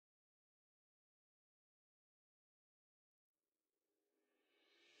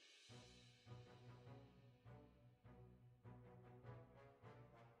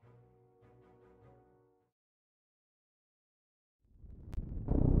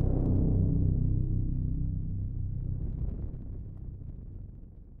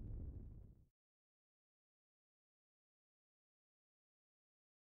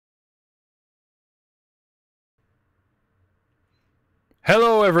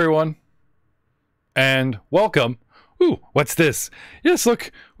Hello, everyone, and welcome. Ooh, what's this? Yes,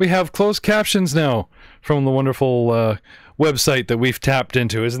 look, we have closed captions now from the wonderful website that we've tapped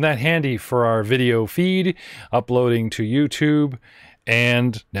into. Isn't that handy for our video feed, uploading to YouTube?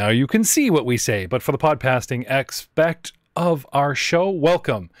 And now you can see what we say. But for the podcasting aspect of our show,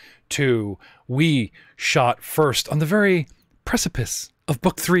 welcome to We Shot First on the very precipice of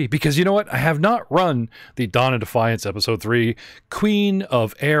Book 3, because you know what? I have not run the Dawn of Defiance Episode 3 Queen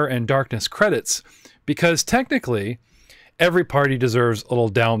of Air and Darkness credits, because technically every party deserves a little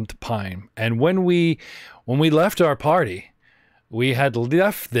downtime. And when we left our party, we had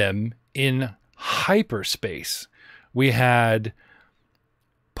left them in hyperspace. We had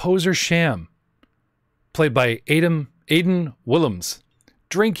Poser Sham, played by Aidan Willems,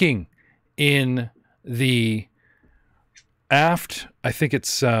 drinking in the aft, I think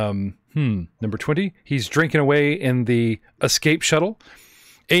it's number 20. He's drinking away in the escape shuttle.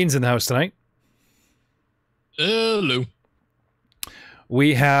 Aiden's in the house tonight. Hello.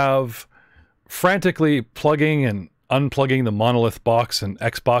 We have frantically plugging and unplugging the monolith box and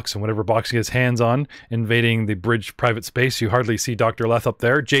Xbox and whatever box he has hands on, invading the bridge private space. You hardly see Dr. Leth up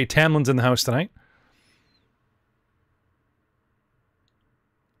there. Jay Tamlin's in the house tonight.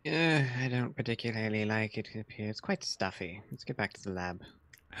 I don't particularly like it up here. It's quite stuffy. Let's get back to the lab.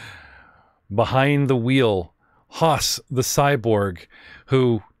 Behind the wheel, Haas, the cyborg,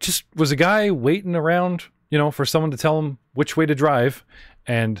 who just was a guy waiting around, for someone to tell him which way to drive.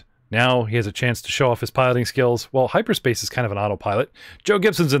 And now he has a chance to show off his piloting skills. Well, hyperspace is kind of an autopilot. Joe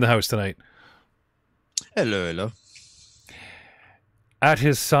Gibson's in the house tonight. Hello. At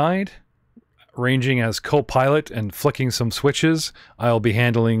his side, ranging as co-pilot and flicking some switches, I'll be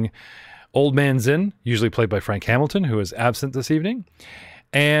handling Old Man Zinn, usually played by Frank Hamilton, who is absent this evening.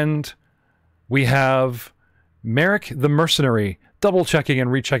 And we have Merrick the Mercenary, double-checking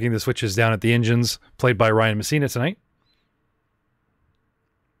and rechecking the switches down at the engines, played by Ryan Messina tonight.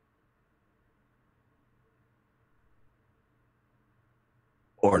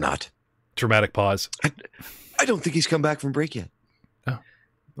 Or not. Dramatic pause. I don't think he's come back from break yet. Oh,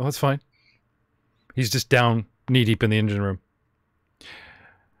 well, that's fine. He's just down knee-deep in the engine room.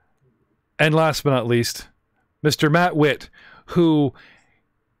 And last but not least, Mr. Matt Witt, who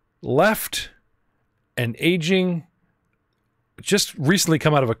left an aging, just recently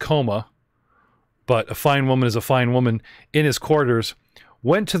come out of a coma, but a fine woman is a fine woman, in his quarters,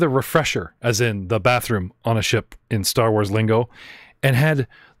 went to the refresher, as in the bathroom on a ship in Star Wars lingo, and had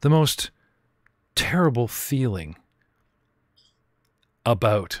the most terrible feeling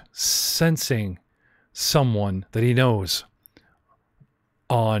about sensing someone that he knows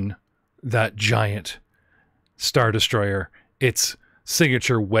on that giant Star Destroyer, its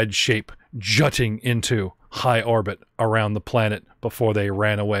signature wedge shape jutting into high orbit around the planet before they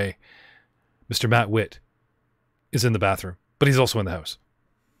ran away. Mr. Matt Witt is in the bathroom, but he's also in the house.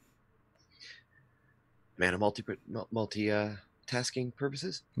 Man of multi-tasking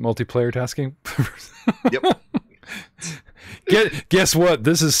purposes? Multiplayer tasking? Yep. Guess what?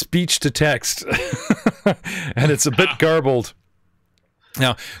 This is speech to text. And it's a bit garbled.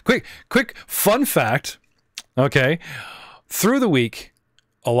 Now, quick fun fact. Okay. Through the week,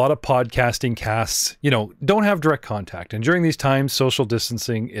 a lot of podcasting casts, don't have direct contact. And during these times, social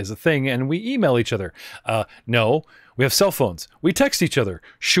distancing is a thing, and we email each other. No, we have cell phones. We text each other,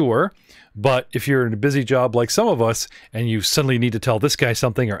 sure. But if you're in a busy job like some of us, and you suddenly need to tell this guy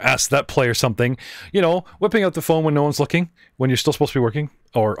something or ask that player something, whipping out the phone when no one's looking, when you're still supposed to be working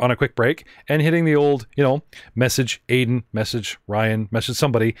or on a quick break, and hitting the old, message Aiden, message Ryan, message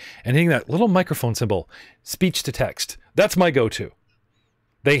somebody, and hitting that little microphone symbol, speech to text. That's my go-to.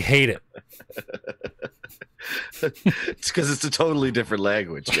 They hate it. It's because it's a totally different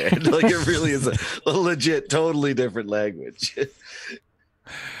language, man. Like, it really is a legit, totally different language.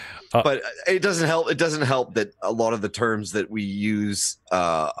 But it doesn't help. It doesn't help that a lot of the terms that we use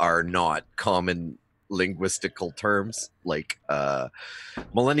are not common linguistical terms. Like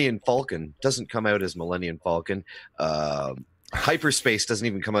Millennium Falcon doesn't come out as Millennium Falcon. Hyperspace doesn't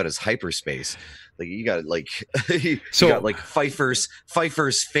even come out as hyperspace. Like, you got you got like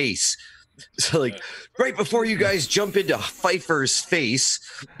Pfeiffer's face. So, like, right before you guys jump into Pfeiffer's face.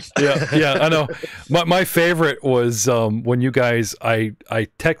 Yeah, I know. My favorite was when you guys, I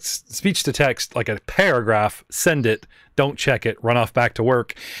text, speech to text, like a paragraph, send it, don't check it, run off back to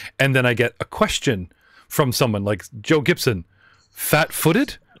work, and then I get a question from someone like Joe Gibson,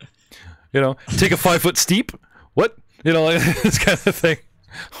 fat-footed? Take a 5-foot steep? What? This kind of thing.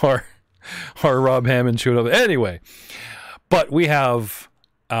 Or Rob Hammond showed up. Anyway, but we have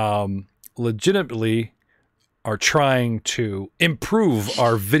legitimately are trying to improve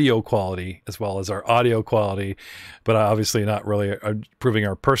our video quality as well as our audio quality, but obviously not really improving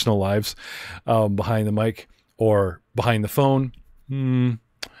our personal lives behind the mic or behind the phone.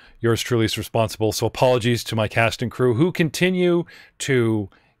 Yours truly is responsible. So apologies to my cast and crew who continue to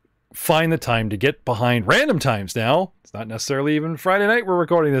find the time to get behind random times now. It's not necessarily even Friday night we're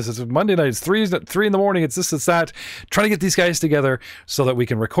recording this. It's Monday night. It's 3 in the morning. It's this, it's that. Trying to get these guys together so that we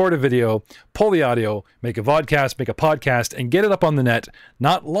can record a video, pull the audio, make a vodcast, make a podcast, and get it up on the net.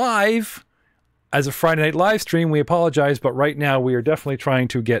 Not live as a Friday night live stream. We apologize, but right now we are definitely trying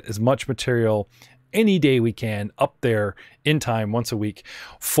to get as much material any day we can up there in time once a week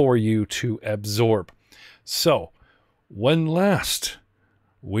for you to absorb. So when last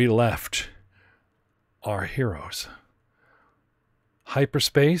we left our heroes,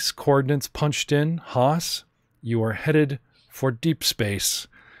 hyperspace, coordinates punched in, Haas, you are headed for deep space,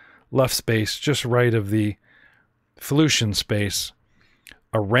 left space, just right of the Felucian space,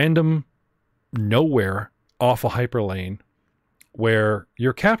 a random nowhere off a hyperlane where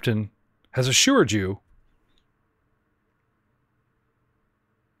your captain has assured you,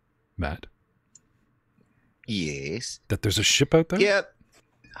 Matt, Yes. that there's a ship out there? Yep.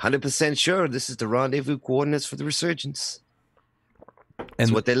 100% sure this is the rendezvous coordinates for the Resurgence. That's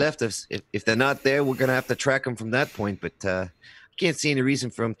And what they left us. If they're not there, we're going to have to track them from that point, but I can't see any reason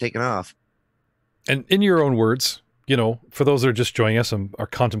for them taking off. And in your own words, you know, for those that are just joining us and are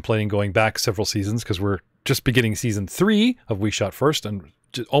contemplating going back several seasons, because we're just beginning season 3 of We Shot First and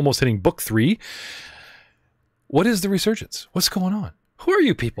almost hitting book 3. What is the Resurgence? What's going on? Who are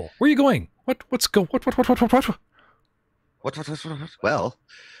you people? Where are you going? What? Well,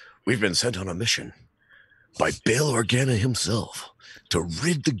 we've been sent on a mission by Bail Organa himself to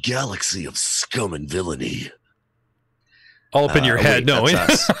rid the galaxy of scum and villainy. All up in your head. wait, No.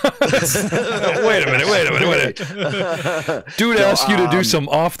 that's Wait a minute. Dude asked you to do some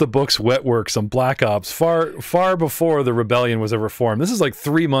off the books wet work, some black ops, far before the rebellion was ever formed. This is like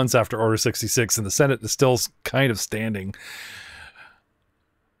 3 months after Order 66 and the Senate is still kind of standing.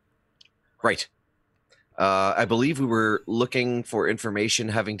 Right. I believe we were looking for information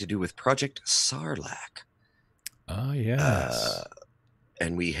having to do with Project Sarlacc. Oh, yes.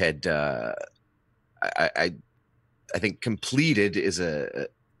 And we had, I think completed is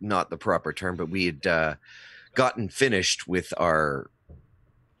not the proper term, but we had gotten finished with our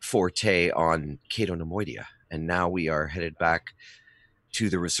forte on Cato Nemoidia. And now we are headed back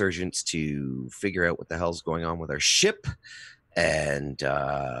to the Resurgence to figure out what the hell's going on with our ship and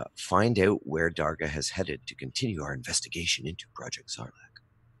find out where Darga has headed to continue our investigation into Project Sarlacc.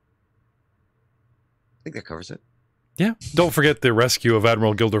 I think that covers it. Yeah. Don't forget the rescue of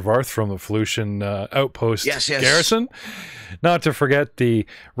Admiral Gildervarth from the Felucian outpost garrison. Not to forget the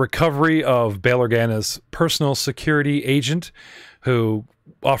recovery of Bail Organa's personal security agent who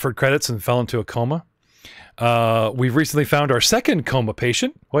offered credits and fell into a coma. We've recently found our second coma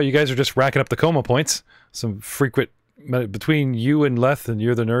patient. Well, you guys are just racking up the coma points. Some frequent between you and Leth, and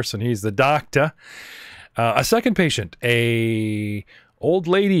you're the nurse and he's the doctor. A second patient, a old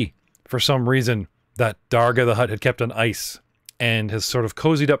lady for some reason that Darga the Hutt had kept on ice and has sort of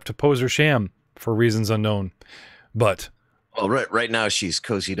cozied up to Poser Sham for reasons unknown. But well, right now she's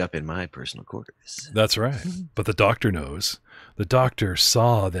cozied up in my personal quarters. That's right. But the doctor knows. The doctor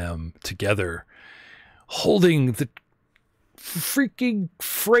saw them together holding the freaking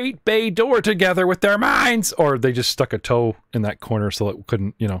freight bay door together with their minds, or they just stuck a toe in that corner so it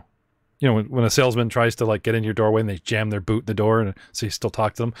couldn't, you know, when a salesman tries to like get in your doorway and they jam their boot in the door, and so you still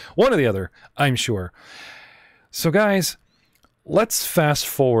talk to them. One or the other, I'm sure. So guys, let's fast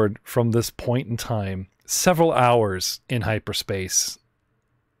forward from this point in time, several hours in hyperspace.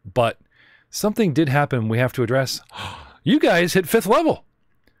 But something did happen we have to address. You guys hit 5th level.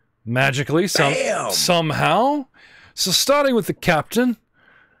 Magically, somehow. So starting with the captain,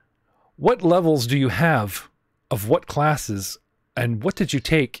 what levels do you have of what classes? And what did you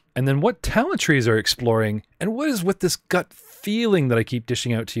take? And then what talent trees are exploring? And what is with this gut feeling that I keep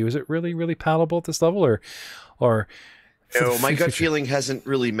dishing out to you? Is it really, really palatable at this level, or? No, my gut feeling hasn't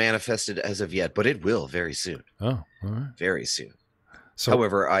really manifested as of yet, but it will very soon. Oh, all right. Very soon. So,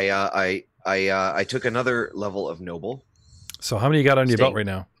 however, I took another level of noble. So how many you got on your belt right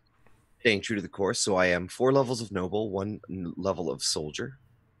now? Staying true to the course. So I am 4 levels of noble, 1 level of soldier.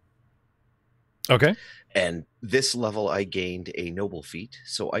 Okay. And this level I gained a noble feat,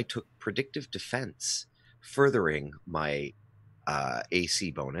 so I took predictive defense, furthering my AC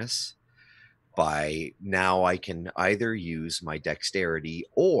bonus by now I can either use my dexterity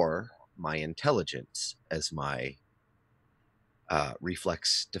or my intelligence as my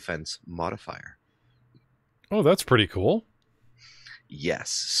reflex defense modifier. Oh, that's pretty cool. Yes.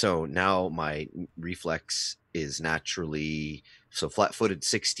 So now my reflex is naturally so flat-footed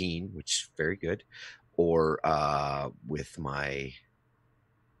 16, which is very good, or with my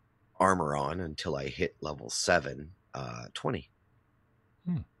armor on until I hit level 7, 20.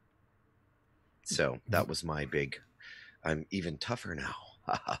 So that was my big. I'm even tougher now.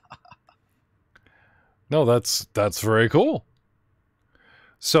 No, that's very cool.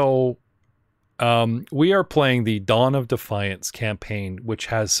 So, we are playing the Dawn of Defiance campaign, which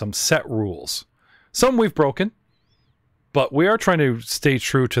has some set rules. Some we've broken, but we are trying to stay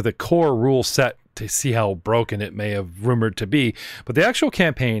true to the core rule set to see how broken it may have rumored to be. But the actual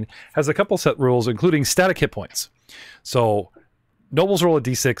campaign has a couple set rules, including static hit points. So, nobles roll a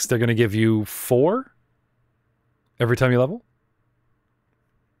d6. They're going to give you 4 every time you level.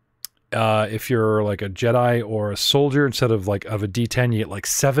 If you're like a Jedi or a soldier, instead of a D10, you get like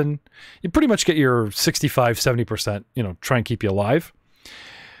 7. You pretty much get your 65, 70%, try and keep you alive.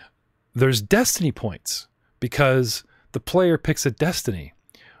 There's destiny points because the player picks a destiny.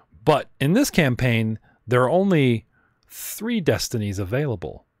 But in this campaign, there are only 3 destinies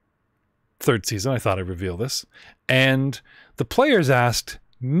available. 3rd season, I thought I'd reveal this. And the players asked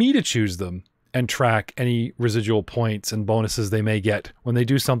me to choose them and track any residual points and bonuses they may get when they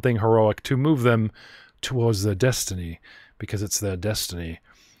do something heroic to move them towards their destiny, because it's their destiny.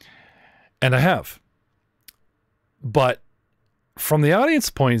 And I have. But from the audience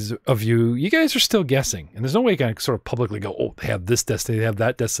point of view, you guys are still guessing. And there's no way you can sort of publicly go, oh, they have this destiny, they have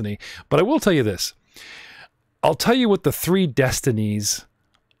that destiny. But I will tell you this. I'll tell you what the 3 destinies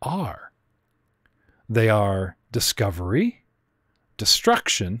are. They are discovery,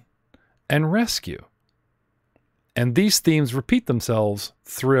 destruction, and rescue. And these themes repeat themselves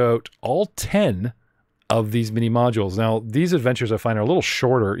throughout all 10 of these mini modules. Now, these adventures I find are a little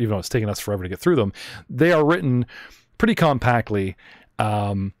shorter, even though it's taken us forever to get through them. They are written pretty compactly,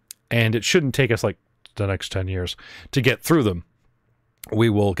 and it shouldn't take us like the next 10 years to get through them. We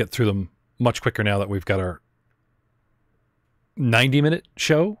will get through them much quicker now that we've got our 90-minute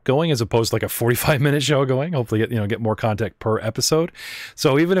show going as opposed to like a 45-minute show going. Hopefully get more content per episode.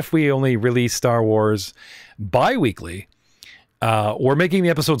 So even if we only release Star Wars bi-weekly, we're making the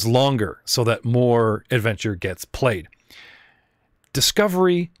episodes longer so that more adventure gets played.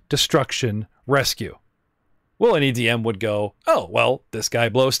 Discovery, destruction, rescue. Well, any DM would go, oh, well, this guy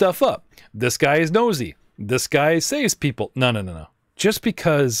blows stuff up. This guy is nosy. This guy saves people. No. Just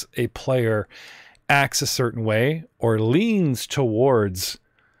because a player acts a certain way or leans towards,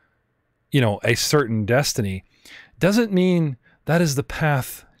 a certain destiny doesn't mean that is the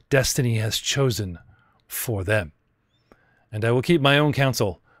path destiny has chosen for them. And I will keep my own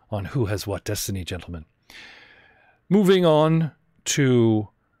counsel on who has what destiny, gentlemen. Moving on to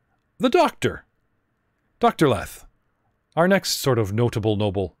the Doctor. Dr. Leth. Our next sort of notable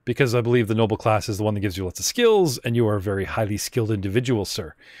noble, because I believe the noble class is the one that gives you lots of skills, and you are a very highly skilled individual,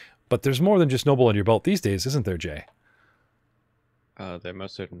 sir. But there's more than just noble on your belt these days, isn't there, Jay? There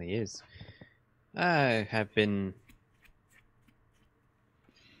most certainly is. I have been,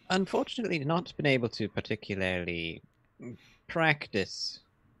 unfortunately, not been able to particularly practice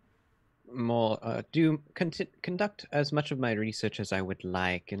more, conduct as much of my research as I would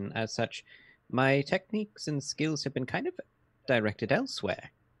like, and as such, my techniques and skills have been kind of directed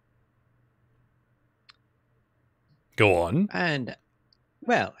elsewhere. Go on. And,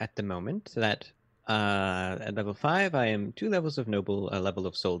 well, at the moment, that at level 5, I am 2 levels of noble, a level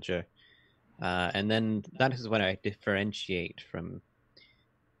of soldier, and then that is what I differentiate from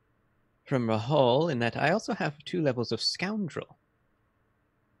Rahul, in that I also have 2 levels of scoundrel.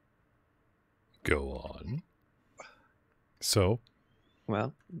 Go on. So?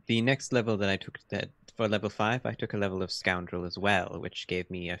 Well, the next level that I took for level 5, I took a level of scoundrel as well, which gave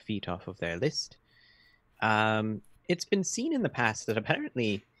me a feat off of their list. It's been seen in the past that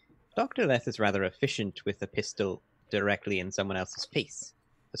apparently Dr. Leth is rather efficient with a pistol directly in someone else's face,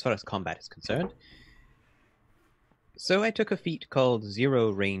 as far as combat is concerned. So I took a feat called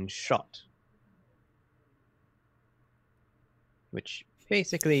Zero Range Shot, which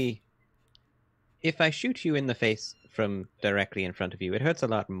basically, if I shoot you in the face from directly in front of you, it hurts a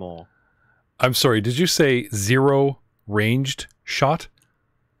lot more. I'm sorry, did you say 0 ranged shot?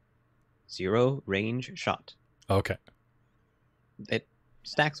 0 range shot. Okay. It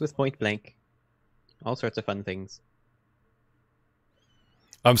stacks with point blank. All sorts of fun things.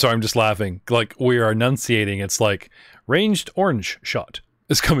 I'm sorry, I'm just laughing. Like, we are enunciating. It's like ranged orange shot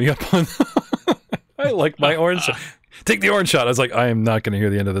is coming up on... I like my orange shot. Take the orange shot. I was like, I am not going to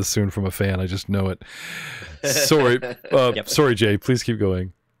hear the end of this soon from a fan. I just know it. Sorry. Sorry, Jay. Please keep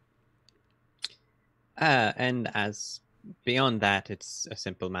going. And as beyond that, it's a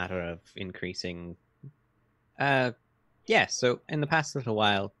simple matter of increasing. Yeah. So in the past little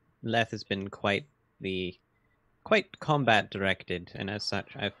while, Leth has been quite combat directed, and as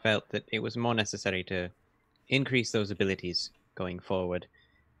such, I felt that it was more necessary to increase those abilities going forward.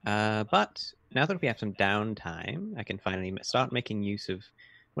 But now that we have some downtime, I can finally start making use of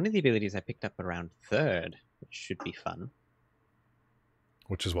one of the abilities I picked up around third, which should be fun.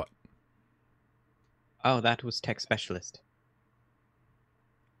 Which is what? Oh, that was Tech Specialist.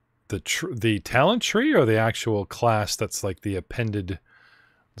 The talent tree or the actual class that's like the appended,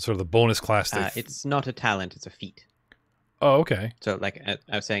 sort of the bonus class? It's not a talent, it's a feat. Oh, okay. So, like I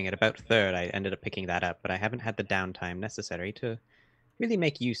was saying, at about third, I ended up picking that up, but I haven't had the downtime necessary to really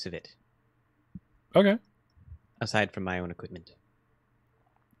make use of it. Okay. Aside from my own equipment.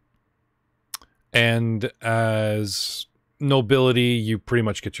 And as nobility, you pretty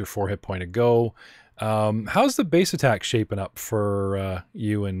much get your 4 hit point a go. How's the base attack shaping up for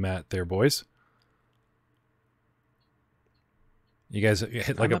you and Matt there, boys? You guys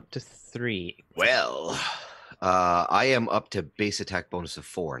hit like I'm up to 3. Well, I am up to base attack bonus of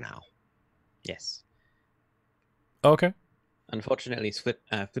 4 now. Yes. Okay. Unfortunately,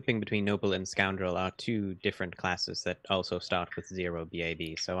 flipping between Noble and Scoundrel are 2 different classes that also start with 0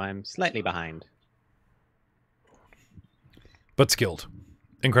 BAB, so I'm slightly behind. But skilled.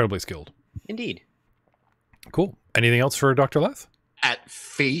 Incredibly skilled. Indeed. Cool. Anything else for Dr. Leth? At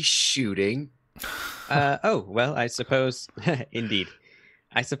face shooting. Oh, well, I suppose... Indeed.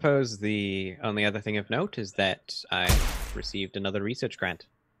 I suppose the only other thing of note is that I received another research grant.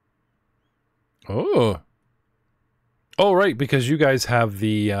 Oh. Oh, right, because you guys have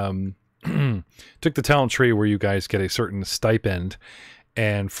the... took the talent tree where you guys get a certain stipend.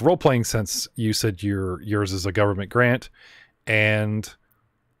 And for role-playing sense, you said yours is a government grant. And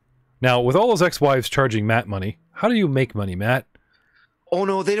now, with all those ex-wives charging Matt money, how do you make money, Matt? Oh,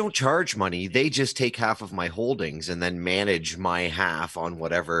 no, they don't charge money. They just take half of my holdings and then manage my half on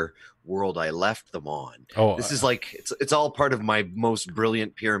whatever world I left them on. Oh, this is like, it's all part of my most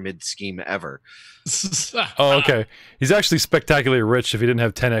brilliant pyramid scheme ever. Oh, okay. He's actually spectacularly rich if he didn't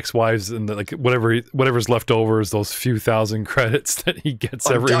have 10 ex-wives and like whatever's left over is those few thousand credits that he gets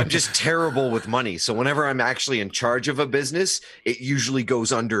every... I'm just terrible with money. So whenever I'm actually in charge of a business, it usually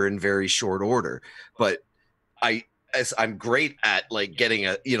goes under in very short order. But I'm great at like getting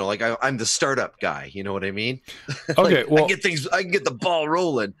I'm the startup guy. You know what I mean? Okay, well, I can get the ball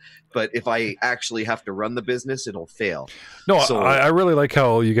rolling, but if I actually have to run the business, it'll fail. No, so, I really like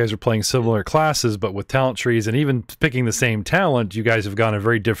how you guys are playing similar classes, but with talent trees and even picking the same talent, you guys have gone a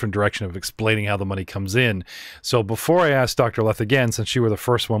very different direction of explaining how the money comes in. So before I ask Dr. Leth again, since you were the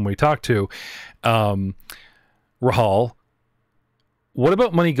first one we talked to, Rahal, what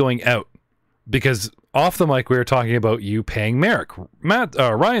about money going out? Because off the mic, we were talking about you paying Merrick,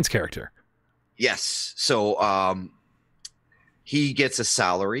 Ryan's character. Yes. So he gets a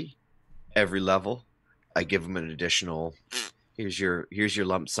salary every level. I give him an additional, here's your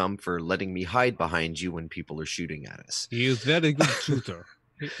lump sum for letting me hide behind you when people are shooting at us. He is very good shooter.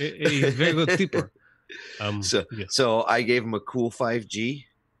 He's very good tipper. So I gave him a cool 5G.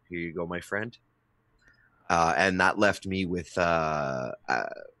 Here you go, my friend. And that left me with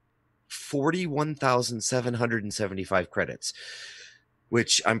 41,775 credits,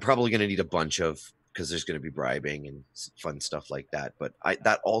 which I'm probably going to need a bunch of because there's going to be bribing and fun stuff like that. But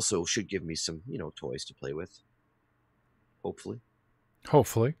that also should give me some, toys to play with. Hopefully.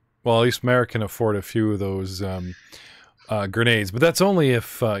 Well, at least Merrick can afford a few of those grenades, but that's only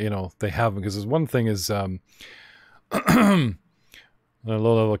if they have them. Because one thing is the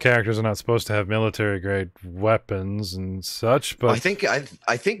low-level characters are not supposed to have military-grade weapons and such. But I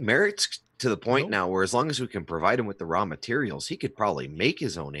think Merrick's to the point now where as long as we can provide him with the raw materials, he could probably make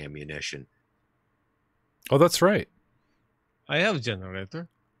his own ammunition. Oh, that's right. I have a generator.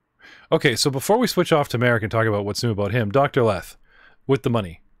 Okay, so before we switch off to Merrick and talk about what's new about him, Dr. Leth, with the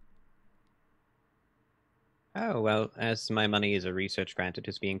money. Oh, well, as my money is a research grant, it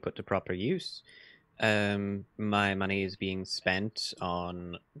is being put to proper use. My money is being spent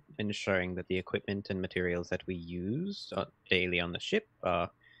on ensuring that the equipment and materials that we use daily on the ship are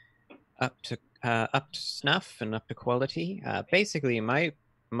up to snuff and up to quality. Basically, my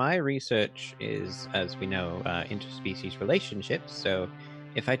research is, as we know, interspecies relationships. So,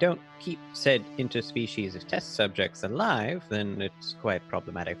 if I don't keep said interspecies of test subjects alive, then it's quite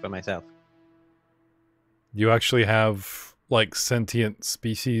problematic for myself. You actually have like sentient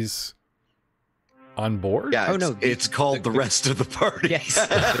species on board? Yeah, oh, no, it's called the rest of the party. Yes,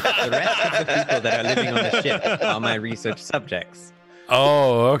 the rest of the people that are living on the ship are my research subjects.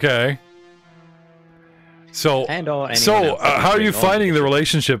 Oh, okay. So, And or anyone so else that how are bring you all finding the shit.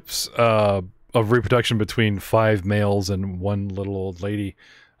 relationships of reproduction between 5 males and one little old lady?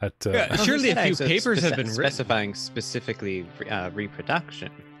 At Yeah. Well, who Surely a said I few said papers have been written. specifying specifically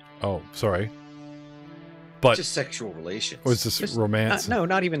reproduction. oh, sorry, but Just sexual relations. was this Just- romance? No,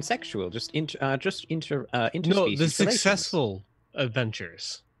 not even sexual. Just interspecies No, the relations. successful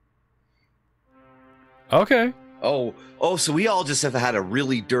adventures. Okay. Oh, so we all just have had a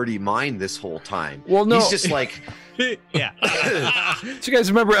really dirty mind this whole time. Well, no. He's just like, Yeah. Do you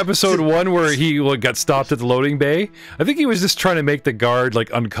guys remember episode 1 where he got stopped at the loading bay? I think he was just trying to make the guard like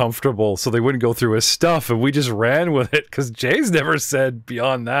uncomfortable so they wouldn't go through his stuff, and we just ran with it because Jay's never said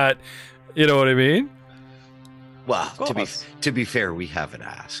beyond that. You know what I mean? well, Of to course. be fair, we haven't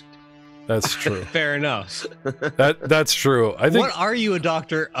asked. That's true. Fair enough. That's true. I think What are you a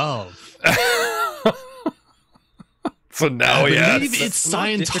doctor of? so. Now, I yes. believe it's That's a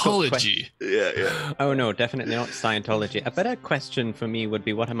more difficult Scientology. Yeah. Oh no, definitely not Scientology. A better question for me would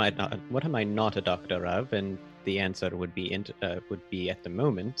be what am I not a doctor of? And the answer would be at the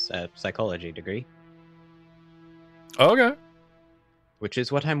moment a psychology degree, Okay. which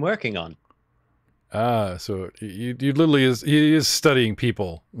is what I'm working on. So you literally he is studying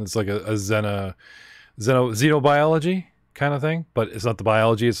people. It's like a xenobiology kind of thing, but it's not the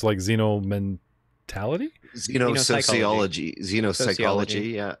biology. It's like xenomentality. Xenosociology,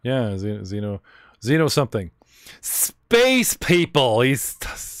 xenopsychology, yeah. Yeah, xeno something. Space people. He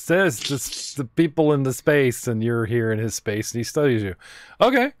says just the people in the space, and you're here in his space, and he studies you.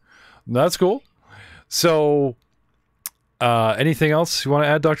 Okay, that's cool. So, anything else you want to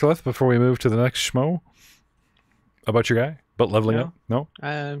add, Dr. Leth, before we move to the next schmo about your guy? About leveling No. up? No?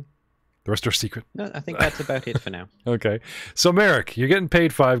 Um, The rest are secret. no, I think that's about it for now. Okay. So, Merrick, you're getting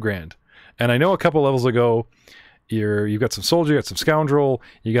paid $5,000. And I know a couple levels ago, you've got some soldier, you got some scoundrel,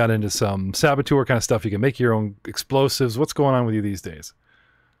 you got into some saboteur kind of stuff. You can make your own explosives. What's going on with you these days?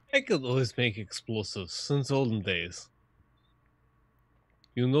 I could always make explosives since olden days.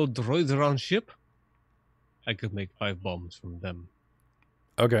 You know droids around ship? I could make 5 bombs from them.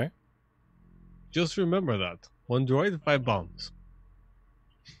 Okay. Just remember that. 1 droid, 5 bombs.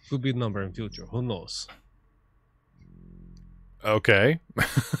 Could be the number in future. Who knows? Okay.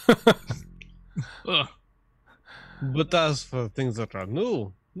 Ugh. But as for things that are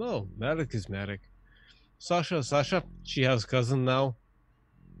new, no, Marek is Marek. Sasha, she has cousin now.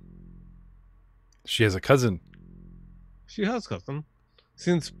 She has a cousin. She has cousin.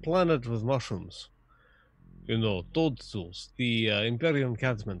 Since Planet with Mushrooms. You know, toadstools, the Imperial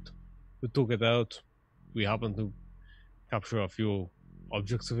encampment. We took it out. We happened to capture a few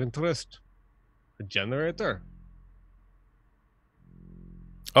objects of interest. A generator.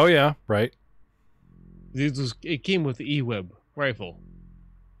 Oh, yeah, right. It came with the E-Web rifle.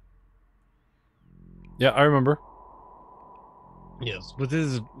 Yeah, I remember. Yes, but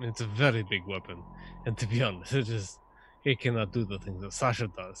it's a very big weapon. And to be honest, it cannot do the things that Sasha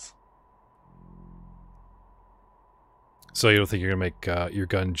does. So you don't think you're going to make your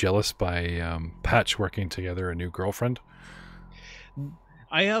gun jealous by patchworking together a new girlfriend?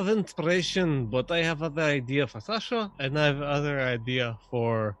 I have inspiration, but I have other idea for Sasha, and I have other idea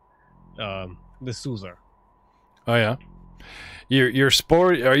for the Suzer. Oh, yeah. You're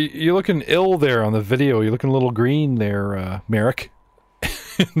sport. You're looking ill there on the video. You're looking a little green there, Merrick,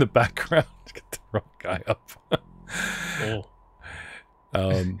 in the background. Get the wrong guy up. Oh,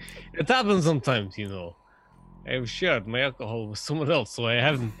 Um, it happens sometimes, you know. I've shared my alcohol with someone else, so I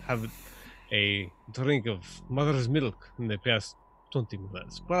haven't had a drink of mother's milk in the past 20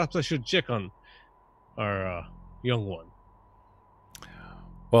 minutes. Perhaps I should check on our young one.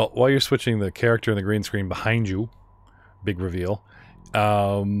 well, while you're switching the character in the green screen behind you, big reveal.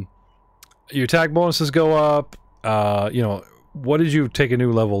 Your attack bonuses go up. What did you take a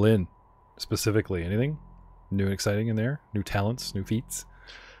new level in specifically? Anything new and exciting in there? New talents, new feats?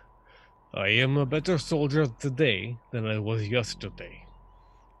 I am a better soldier today than I was yesterday.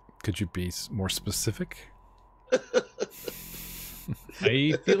 Could you be more specific?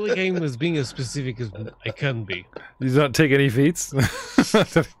 I feel like I was being as specific as I can be. You don't take any feats?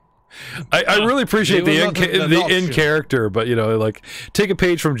 I really appreciate They the were not an in option. character, but like take a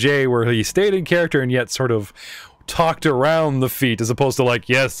page from Jay where he stayed in character and yet sort of talked around the feat as opposed to like,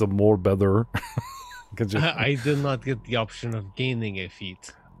 yes, I'm more better. I did not get the option of gaining a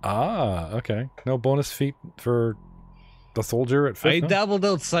feat. Okay. No bonus feat for the soldier at 5th? I no? dabbled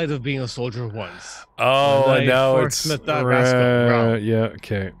outside of being a soldier once, Oh, when I and now first it's met that rascal, Brown. yeah.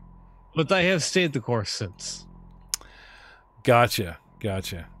 Okay, but I have stayed the course since. gotcha.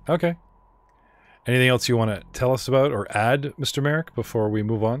 Okay. Anything else you want to tell us about or add, Mr. Merrick, before we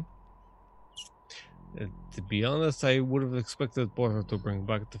move on? To be honest, I would have expected Porter to bring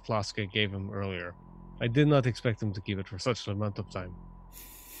back the flask I gave him earlier. I did not expect him to keep it for such an amount of time.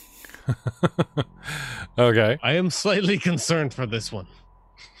 Okay. I am slightly concerned for this one.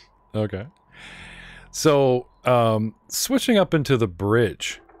 Okay. So, switching up into the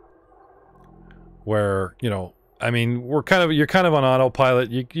bridge, where, you know, I mean, you're kind of on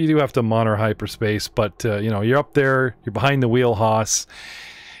autopilot. You do have to monitor hyperspace, but, you know, you're up there, you're behind the wheel, Haas.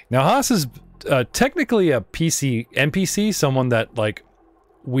 Now, Haas is technically a NPC, someone that, like,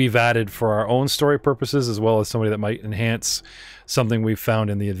 we've added for our own story purposes, as well as somebody that might enhance something we've found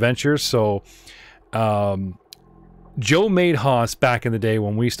in the adventures. So, Joe made Haas back in the day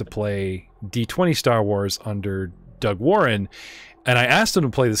when we used to play D20 Star Wars under Doug Warren, and I asked him to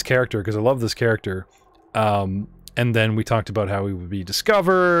play this character because I love this character. And then we talked about how he would be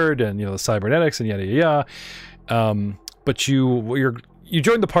discovered, and you know, the cybernetics and yada yada. But you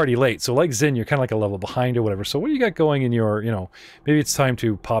joined the party late, so like Zin, you're kind of like a level behind or whatever. So what do you got going in your, you know, maybe it's time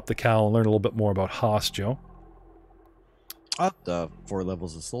to pop the cowl and learn a little bit more about Haas, Joe. 4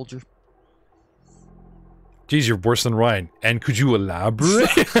 levels of soldier. Geez, you're worse than Ryan. And could you elaborate?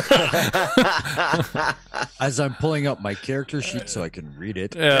 As I'm pulling up my character sheet so I can read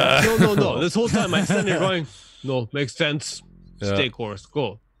it. No. This whole time I'm standing there going, no, makes sense. Yeah. Stay course.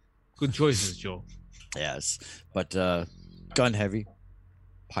 Go. Good choices, Joe. Yes, but gun heavy,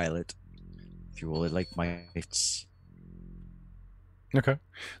 pilot, if you will, like my mates. Okay.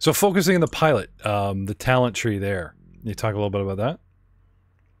 So focusing on the pilot, the talent tree there. Can you talk a little bit about that?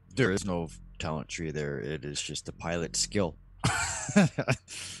 There is no talent tree there. It is just the pilot skill.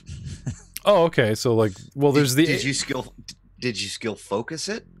 Oh, okay. So like, well, there's the. Did you skill focus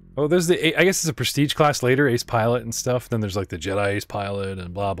it? Oh, there's the. I guess it's a prestige class later, ace pilot and stuff. Then there's like the Jedi ace pilot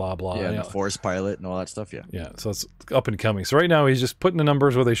and blah blah blah. Yeah, and the force pilot and all that stuff. Yeah. Yeah. So it's up and coming. So right now he's just putting the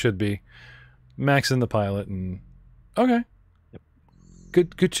numbers where they should be, maxing the pilot, and okay. Yep.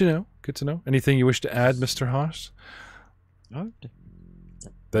 Good to know. Good to know. Anything you wish to add, Mr. Haas? No,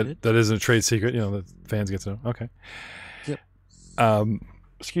 That isn't a trade secret, you know, the fans get to know. Okay. Yep.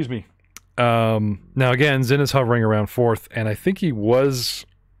 Excuse me. Now again, Zin is hovering around 4th, and I think he was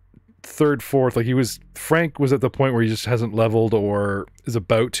 3rd, 4th. Like Frank was at the point where he just hasn't leveled or is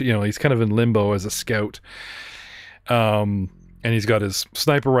about to, you know, he's kind of in limbo as a scout. And he's got his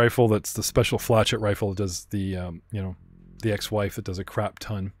sniper rifle that's the special flatchet rifle that does the, you know, the ex-wife that does a crap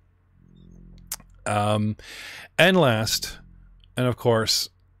ton. And last, and of course,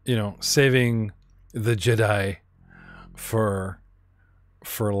 you know, saving the Jedi for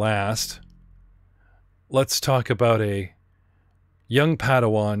last, let's talk about a young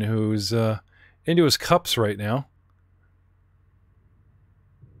Padawan who's into his cups right now.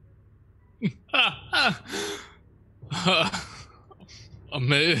 I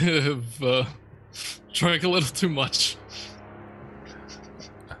may have drank a little too much.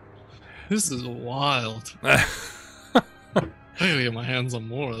 This is wild. I gotta get my hands on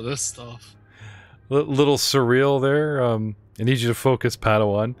more of this stuff. Little surreal there. I need you to focus,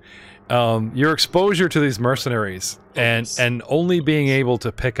 Padawan. Your exposure to these mercenaries and only being able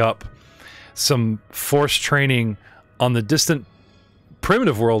to pick up some force training on the distant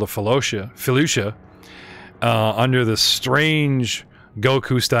primitive world of Felucia, under this strange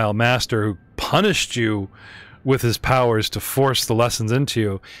Goku-style master who punished you with his powers to force the lessons into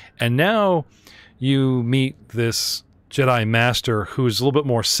you. And now you meet this Jedi Master who's a little bit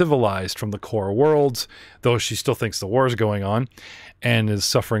more civilized from the core worlds, though she still thinks the war is going on, and is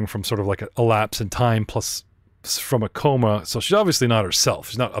suffering from sort of like a lapse in time plus from a coma. So she's obviously not herself.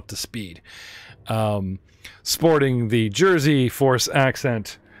 She's not up to speed. Sporting the Jersey Force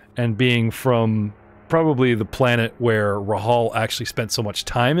accent and being from probably the planet where Rahal actually spent so much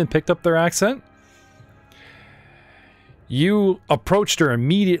time and picked up their accent. You approached her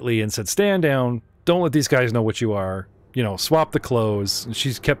immediately and said, "Stand down. Don't let these guys know what you are. You know, swap the clothes." And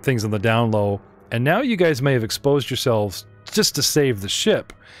she's kept things on the down low. And now you guys may have exposed yourselves just to save the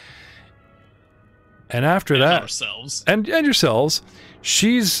ship. And after that, ourselves. and yourselves,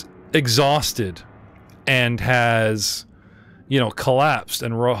 she's exhausted and has, you know, collapsed.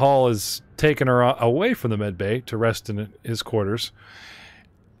 And Rahal has taken her away from the med bay to rest in his quarters.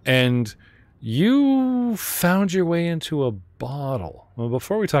 And you found your way into a bottle. Well,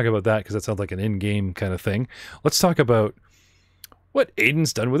 before we talk about that, because that sounds like an in-game kind of thing, let's talk about what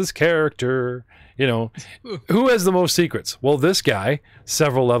Aiden's done with his character. You know, who has the most secrets? Well, this guy,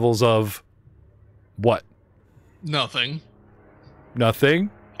 several levels of what? Nothing.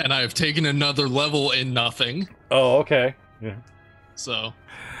 Nothing? And I've taken another level in nothing. Oh, okay. Yeah. So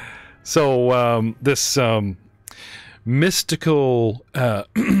So, this mystical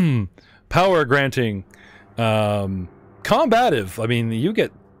power granting, combative. I mean, you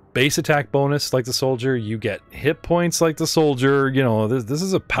get base attack bonus like the soldier. You get hit points like the soldier. You know, this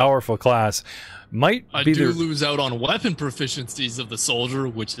is a powerful class. I do lose out on weapon proficiencies of the soldier,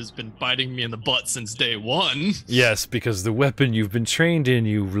 which has been biting me in the butt since day one. Yes, because the weapon you've been trained in,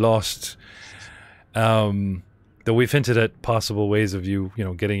 you've lost. Though we've hinted at possible ways of you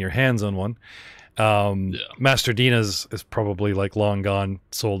know, getting your hands on one. Master Dina's is probably like long gone,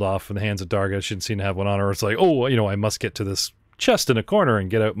 sold off in the hands of Darga. She didn't seem to have one on her. It's like, oh, you know, I must get to this chest in a corner and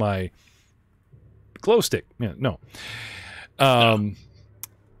get out my glow stick. Yeah, no.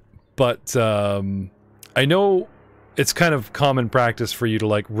 But I know it's kind of common practice for you to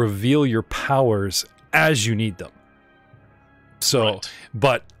like reveal your powers as you need them. So, right.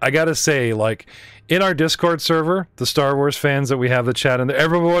 But I gotta say, like, in our Discord server, the Star Wars fans that we have the chat in there,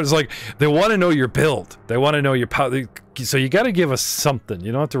 everyone's like, they want to know your build. They want to know your power. So you got to give us something.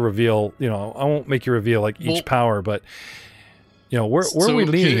 You don't have to reveal, you know, I won't make you reveal like each power, but, you know, where are we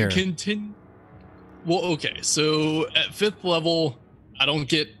leaning here? Well, okay. So at 5th level, I don't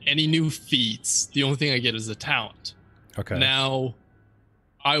get any new feats. The only thing I get is a talent. Okay. Now,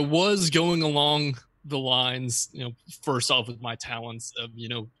 I was going along the lines, you know, first off with my talents of, you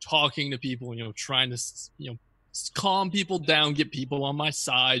know, talking to people, you know, trying to, you know, calm people down, get people on my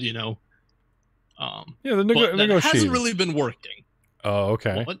side, you know. Yeah, the but that negotiating hasn't really been working. Oh,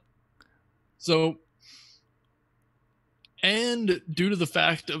 okay. But, so, and due to the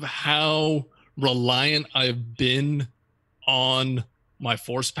fact of how reliant I've been on my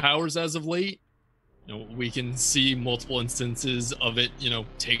force powers as of late, you know, we can see multiple instances of it, you know,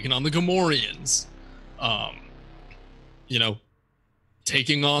 taking on the Gamorreans, you know,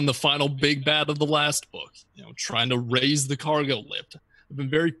 taking on the final big bad of the last book, you know, trying to raise the cargo lift. I've been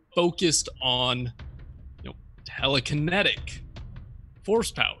very focused on, you know, telekinetic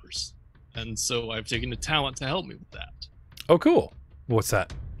force powers. And so I've taken a talent to help me with that. Oh, cool. What's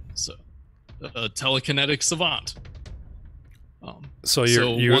that? So, a telekinetic savant. So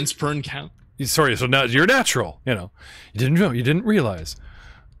you're once per encounter. Sorry, so now you're natural. You know, you didn't know, you didn't realize.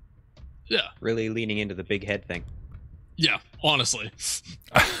 Yeah, really leaning into the big head thing. Yeah, honestly.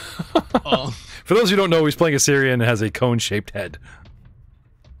 For those who don't know, he's playing a Syrian and has a cone-shaped head.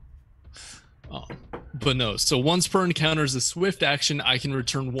 But no, so once per encounter is a swift action, I can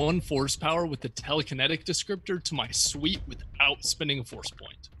return 1 force power with the telekinetic descriptor to my suite without spending a force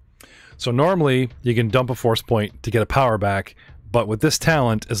point. So normally you can dump a force point to get a power back, but with this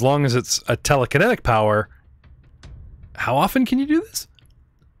talent, as long as it's a telekinetic power, how often can you do this?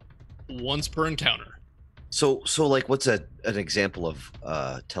 Once per encounter. So like, what's an example of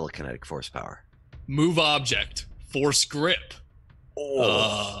telekinetic force power? Move object, force grip.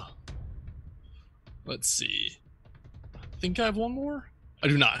 Let's see. I think I have one more. I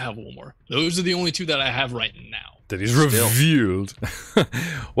do not have one more. Those are the only 2 that I have right now. That he's revealed.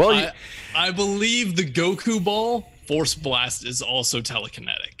 Well, I believe the Goku ball, Force Blast, is also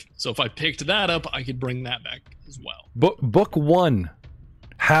telekinetic. So if I picked that up, I could bring that back as well. Book 1,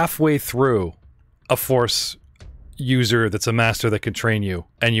 halfway through, a Force user that's a master that could train you,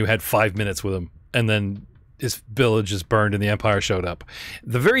 and you had 5 minutes with him, and then his village is burned and the Empire showed up.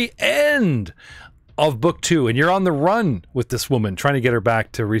 The very end of book 2, and you're on the run with this woman, trying to get her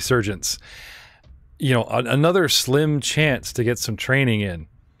back to Resurgence. You know, another slim chance to get some training in.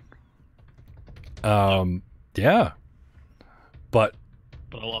 Yeah. But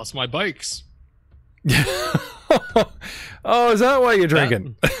I lost my bikes. Oh, is that why you're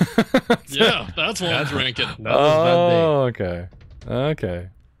drinking? Yeah, that's why I'm drinking. That was a bad day. Okay. Okay.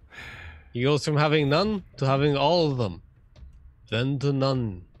 He goes from having none to having all of them. Then to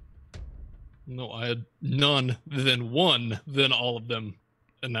none. No, I had none, then 1, then all of them,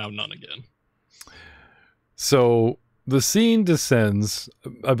 and now none again. So the scene descends.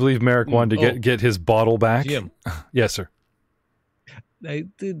 I believe Merrick wanted to get his bottle back. Jim. Yes, sir. I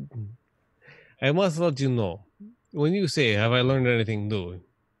must let you know. When you say, have I learned anything new?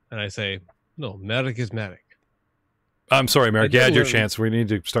 And I say, no, Merrick is Merrick. I'm sorry, Merrick. You had your chance. We need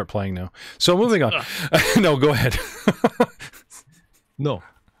to start playing now. So moving on. No, go ahead. No.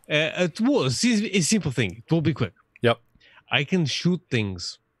 It was a simple thing. It will be quick. Yep. I can shoot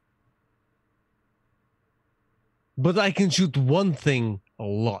things. But I can shoot one thing a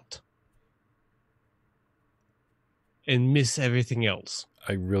lot. And miss everything else.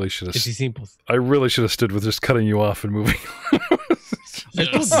 I really should have. It's a simple. I really should have stood with just cutting you off and moving. I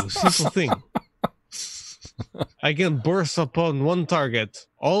told you, simple thing. I can burst upon one target,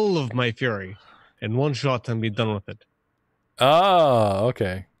 all of my fury, in one shot and be done with it. Ah,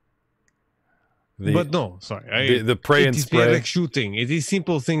 okay. But no, sorry. the pray and it is spray. Merrick shooting. It is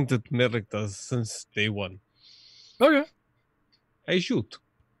simple thing that Merrick does since day one. Okay. I shoot.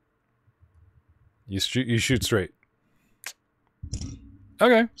 You shoot straight.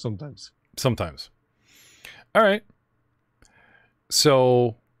 Okay. Sometimes. All right.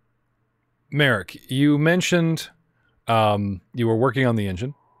 So, Merrick, you mentioned you were working on the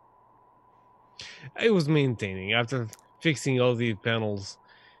engine. I was maintaining. After fixing all the panels,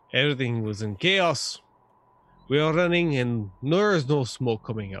 everything was in chaos. We are running and there is no smoke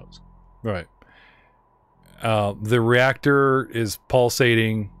coming out. Right. The reactor is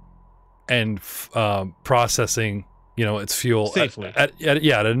pulsating and processing, its fuel Safely. at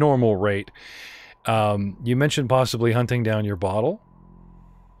a normal rate. You mentioned possibly hunting down your bottle.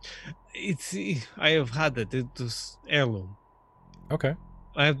 I have had it. It was heirloom. Okay.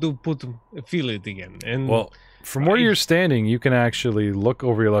 I have to feel it again. And Well, from where you're standing, you can actually look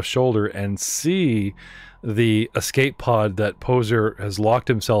over your left shoulder and see the escape pod that Poser has locked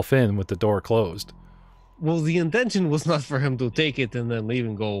himself in with the door closed. Well, the intention was not for him to take it and then leave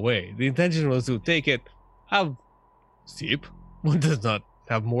and go away. The intention was to take it, have sip. One does not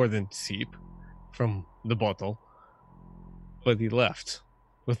have more than sip from the bottle. But he left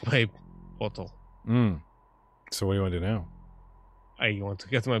with my bottle. So what do you want to do now? I want to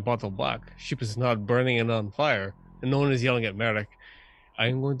get my bottle back. Ship is not burning and on fire, and no one is yelling at Merrick. I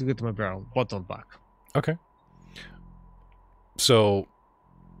am going to get my bottle back. Okay. So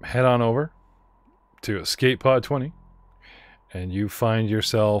head on over to Escape Pod 20, and you find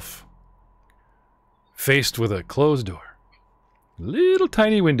yourself faced with a closed door. Little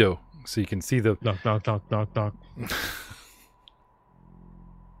tiny window, so you can see the... Knock, knock, knock, knock, knock.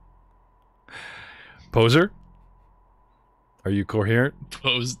 Poser? Are you coherent?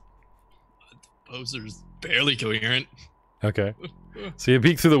 Poser's barely coherent. Okay. So you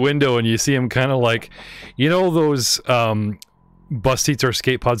peek through the window and you see him kind of like, those bus seats or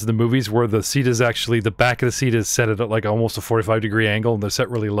escape pods in the movies where the seat is actually, the back of the seat is set at like almost a 45-degree angle and they're set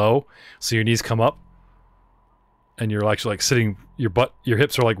really low, so your knees come up and you're actually like sitting, your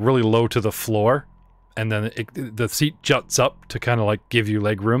hips are like really low to the floor, and then the seat juts up to kind of like give you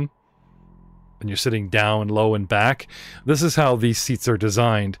leg room, and you're sitting down low and back. This is how these seats are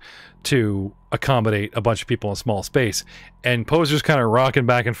designed to accommodate a bunch of people in a small space. And Poser's kind of rocking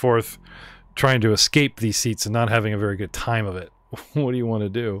back and forth, trying to escape these seats and not having a very good time of it. What do you want to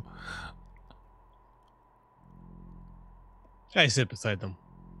do? I sit beside them.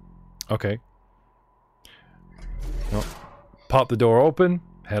 Okay. Well, pop the door open,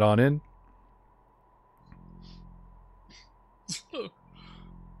 head on in.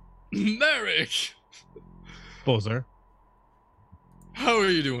 Merrick! Poser. How are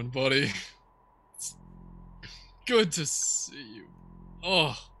you doing, buddy? It's good to see you.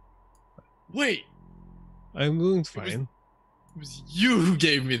 Oh. Wait. I'm doing fine. It was you who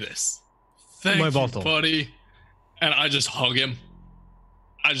gave me this. Thank My you, bottle. buddy. And I just hug him.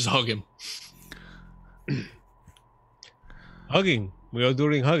 Hugging. We are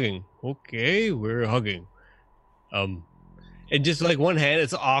doing hugging. Okay, we're hugging. And just like one hand,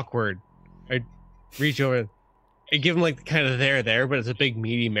 it's awkward. I reach over. I give him like kind of there, but it's a big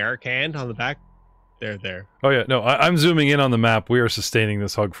meaty Merrick hand on the back. There. Oh yeah, no, I'm zooming in on the map. We are sustaining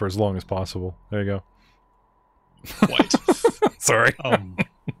this hug for as long as possible. There you go. White. Sorry.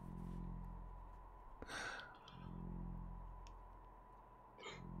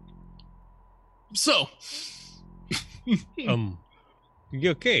 So. You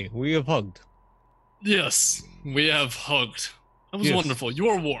okay? We have hugged. Yes, we have hugged. That was Yes. wonderful. You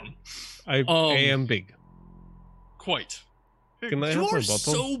are warm. I am big. Quite. Can I you have my are bottle?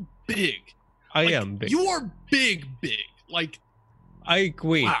 so big. I Like, am big. You are big. Like,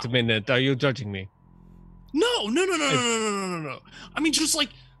 Wait Wow. a minute. Are you judging me? no. I mean, just like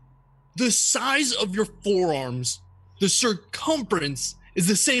the size of your forearms, the circumference is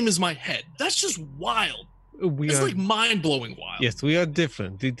the same as my head. That's just wild. It's like mind-blowing wild. Yes, we are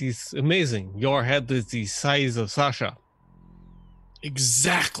different. It is amazing. Your head is the size of Sasha.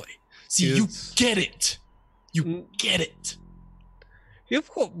 Exactly. See, Yes. you get it. You get it.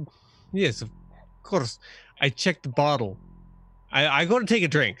 Yes, of course. I checked the bottle. I go to take a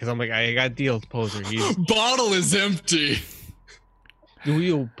drink because I'm like, I got to deal with Poser. Bottle is empty.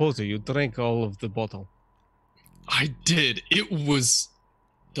 You Poser, you drank all of the bottle. I did. It was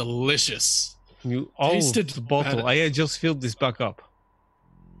delicious. You all Tasted of the bottle. better. I had just filled this back up.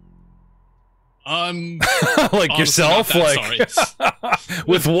 Like honestly yourself? not that Like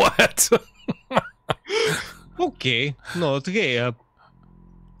with what? Okay, no, it's okay.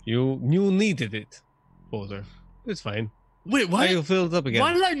 You needed it, Poser. It's fine. Wait, what? I filled it up again.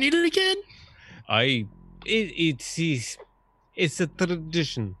 Why did I need it again? It's a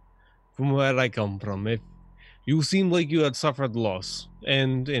tradition from where I come from. If you seem like you had suffered loss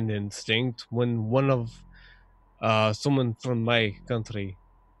and an instinct when one of someone from my country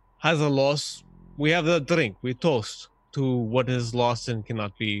has a loss, we have a drink. We toast to what is lost and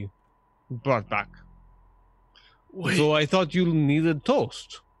cannot be brought back. Wait, So I thought you needed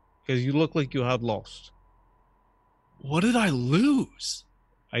toast because you look like you had lost. what did I lose?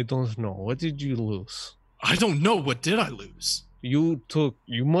 I don't know. What did you lose? I don't know. What did I lose? You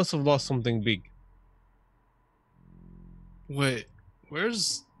must have lost something big. Wait,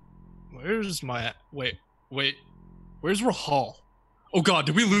 where's my wait, where's Rahal? Oh God,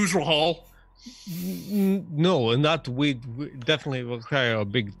 did we lose Rahal? No, and that we definitely require a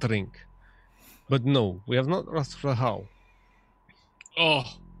big drink. But no, we have not lost Rahal. Oh.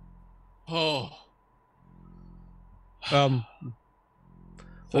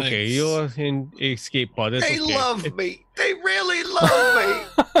 Okay, Thanks. you're in escape pod. It's They okay. love me. They really love me.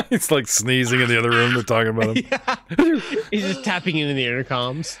 It's like sneezing in the other room. They're talking about him. Yeah. He's just tapping in the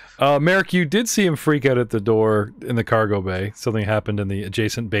intercoms. Merrick, you did see him freak out at the door in the cargo bay. Something happened in the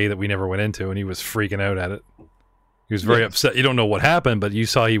adjacent bay that we never went into, and he was freaking out at it. He was very upset. You don't know what happened, but you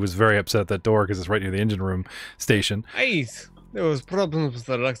saw he was very upset at that door because it's right near the engine room station. There was problems with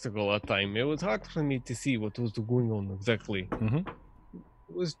the electrical at the time. It was hard for me to see what was going on exactly. Mm-hmm.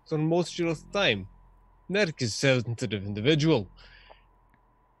 It was the most of the time. Merrick is a sensitive individual.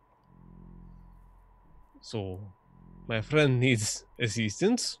 So, my friend needs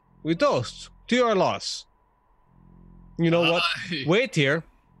assistance. We toast to your loss. You know what? Wait here.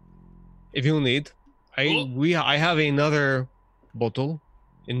 If you need. I have another bottle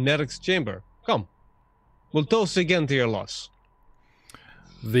in Merrick's chamber. Come. We'll toast again to your loss.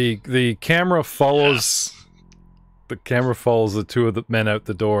 The camera follows the camera follows the two of the men out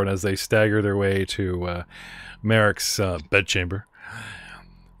the door, and as they stagger their way to Merrick's bedchamber,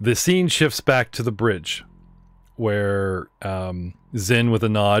 the scene shifts back to the bridge, where Zinn, with a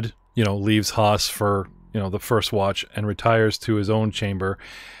nod, leaves Haas for the first watch and retires to his own chamber.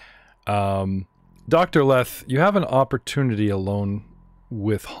 Dr. Leth, you have an opportunity alone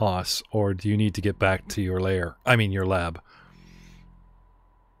with Haas, or do you need to get back to your lair? I mean, your lab.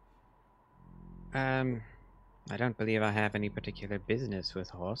 I don't believe I have any particular business with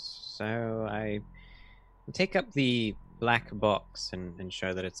Haas, so I will take up the black box and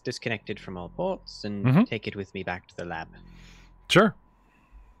ensure that it's disconnected from all ports and take it with me back to the lab. Sure.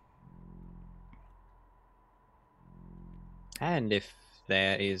 And if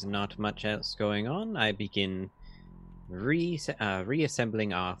there is not much else going on, I begin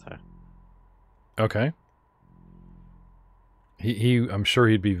reassembling Arthur. Okay. I'm sure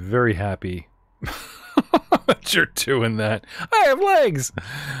he'd be very happy that you're doing that. I have legs.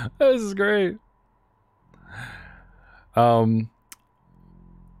 This is great. By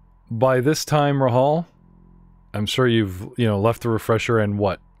this time, Rahal, I'm sure you've left the refresher and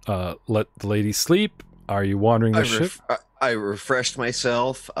let the lady sleep. Are you wandering the ship? I refreshed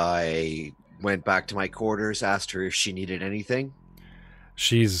myself. I went back to my quarters, asked her if she needed anything.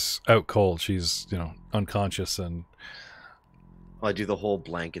 She's out cold. She's unconscious, and I do the whole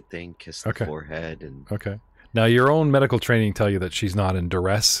blanket thing, kiss the forehead, and okay. Now your own medical training tell you that she's not in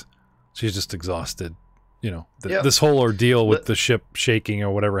duress. She's just exhausted. This whole ordeal with the ship shaking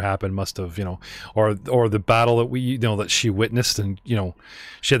or whatever happened must have, or the battle that we, that she witnessed, and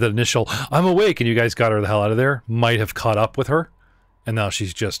she had that initial "I'm awake" and you guys got her the hell out of there, might have caught up with her, and now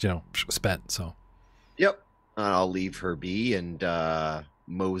she's just spent. So, yep, I'll leave her be and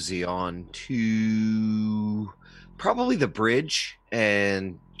mosey on to probably the bridge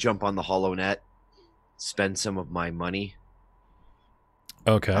and jump on the HoloNet, spend some of my money.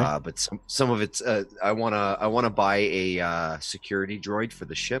 Okay. But some of it's I wanna buy a security droid for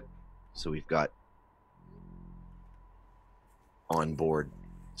the ship, so we've got onboard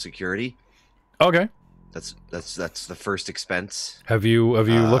security. Okay. That's the first expense. Have you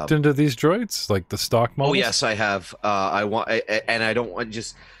looked into these droids, like the stock models? Oh yes, I have. I don't want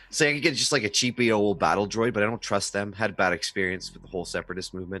just say I could get just like a cheapy old battle droid, but I don't trust them. Had a bad experience with the whole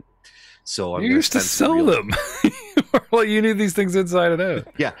separatist movement. So I'm you used to sell them. Well, you need these things inside and out.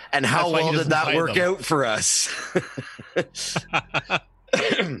 Yeah, and how well did that work out for us?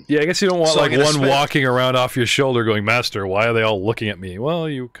 Yeah, I guess you don't want one walking around off your shoulder going, "Master, why are they all looking at me?" Well,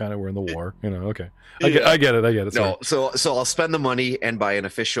 you kind of were in the war, Okay, I get it. No, so I'll spend the money and buy an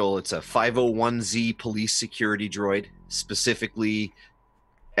official. It's a 501Z police security droid, specifically,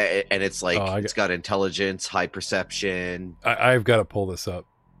 and it's like it's got intelligence, high perception. I've got to pull this up.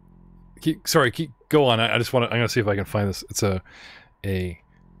 Go on. I'm gonna see if I can find this. It's a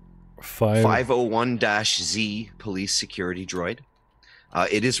 501-Z police security droid.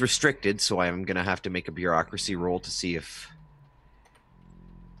 It is restricted, so I'm going to have to make a bureaucracy roll to see if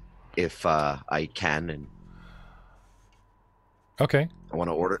I can. And Okay. I want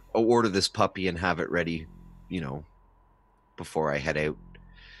to order this puppy and have it ready, before I head out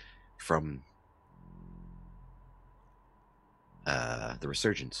from the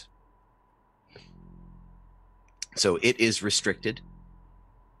Resurgence. So it is restricted.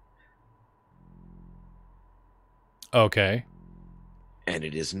 Okay. And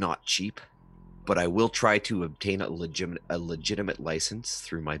it is not cheap, but I will try to obtain a legitimate license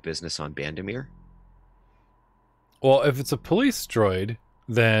through my business on Bandamere. Well, if it's a police droid,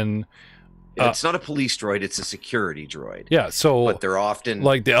 then It's not a police droid; it's a security droid. yeah. So, But they're often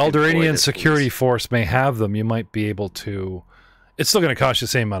like the employed Alderaanian as security police. force may have them. You might be able to. It's still going to cost you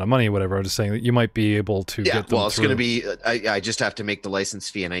the same amount of money, whatever. I'm just saying that you might be able to Yeah, get them. well, it's through. going to be. I just have to make the license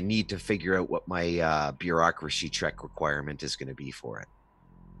fee, and I need to figure out what my bureaucracy check requirement is going to be for it.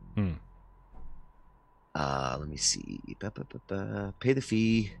 Hmm. Let me see. Pay the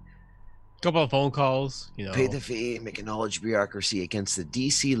fee. Couple of phone calls, Pay the fee. Make a knowledge bureaucracy against the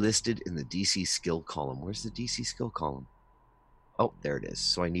DC listed in the DC skill column. Where's the DC skill column? Oh, there it is.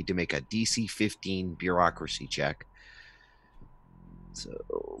 So I need to make a DC 15 bureaucracy check. So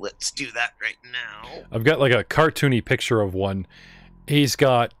let's do that right now. I've got like a cartoony picture of one. He's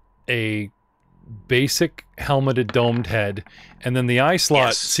got a basic helmeted domed head, and then the eye slot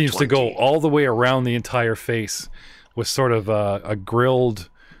Yes, seems to go 20. all the way around the entire face with sort of a grilled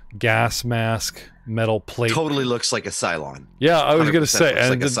gas mask metal plate. Totally looks like a Cylon. Yeah, I was gonna 100% say, looks and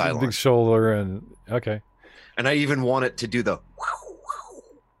like a the Cylon. big shoulder, and okay, And I even want it to do the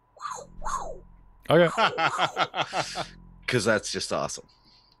okay, because that's just awesome.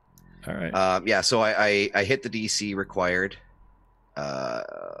 all right. Yeah, so I hit the DC required. I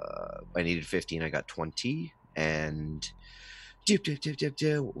needed 15. I got 20. And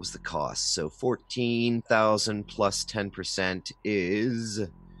what was the cost? So 14,000 plus 10% is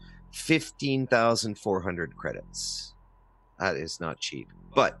 15,400 credits. That is not cheap,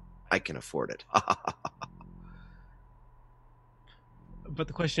 but I can afford it. But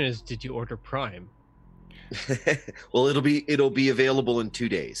the question is, did you order Prime? Well, it'll be available in 2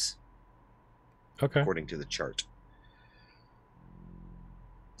 days. Okay. According to the chart.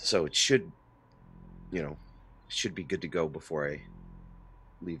 So it should be good to go before I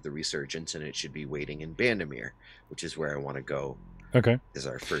leave the Resurgence, and it should be waiting in Bandamere, which is where I want to go. Okay. Is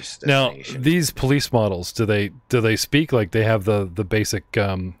our first Now, destination. these police models, do they speak like they have the basic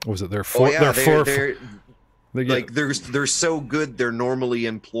what was it their four they're they get- they're so good. They're normally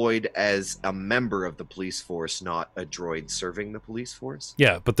employed as a member of the police force, not a droid serving the police force.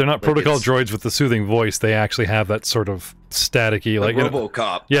 yeah, but they're not like protocol it's- droids with the soothing voice. They actually have that sort of staticky, like Like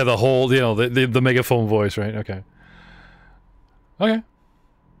RoboCop. yeah, the whole the megaphone voice, right? Okay. Okay.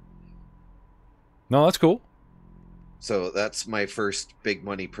 No, that's cool. So that's my first big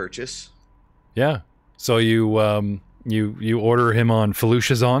money purchase. Yeah. So you you order him on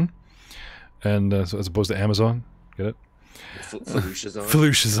Feluciazon, and so as opposed to Amazon, get it? Felucia's on.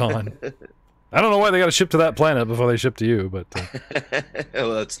 Feluciazon. I don't know why they got to ship to that planet before they ship to you, but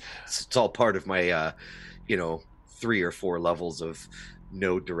Well, it's all part of my 3 or 4 levels of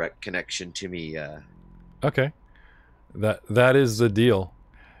no direct connection to me. okay. That is the deal.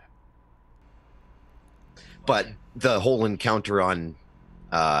 But the whole encounter on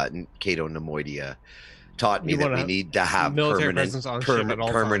Cato Nemoidia taught me You that wanna we have need to have military presence on ship at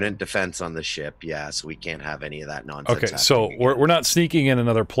all permanent times. defense on the ship. Yeah, so we can't have any of that nonsense. Okay, so happening we're again. we're not sneaking in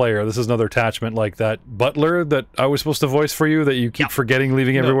another player. This is another attachment like that butler that I was supposed to voice for you that you keep forgetting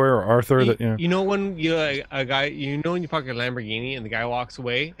leaving No. everywhere, or Arthur that You know when you a guy, when you park a Lamborghini and the guy walks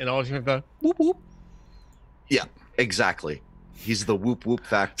away and all you have the whoop whoop. Exactly. He's the whoop whoop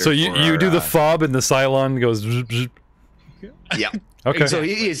factor. So you for you our, do the fob and the Cylon goes. Yeah. Okay. So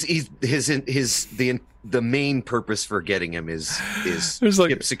the main purpose for getting him is There's like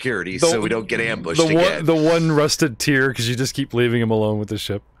ship security, the- so we don't get ambushed the again. one rusted tier because you just keep leaving him alone with the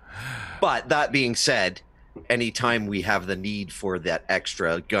ship. But that being said, anytime we have the need for that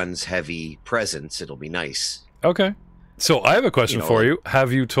extra guns heavy presence, it'll be nice. Okay. So I have a question You know, for like- you.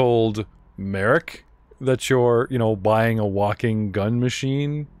 Have you told Merrick that you're buying a walking gun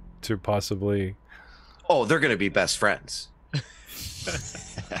machine to possibly? Oh, they're going to be best friends.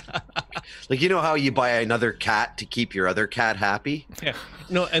 Like, you know how you buy another cat to keep your other cat happy? Yeah.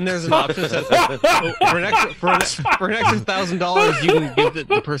 No, and there's an option that says, for an extra $1,000 you can give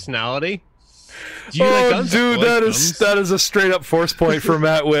the personality. Do you like guns? I dude, like that guns. is a straight up force point for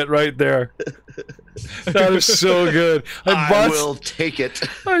Matt Witt right there. That is so good. I will take it.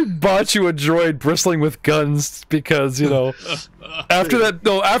 I bought you a droid bristling with guns because, you know, after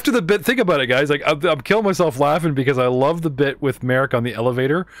the bit, think about it, guys. Like, I'm killing myself laughing because I love the bit with Merrick on the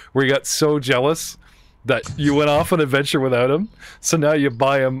elevator where he got so jealous that you went off on an adventure without him. So now you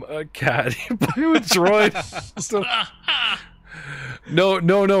buy him a cat. You buy him a droid. So,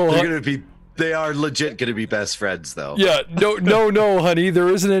 no. They are legit going to be best friends, though. Yeah, no, honey. There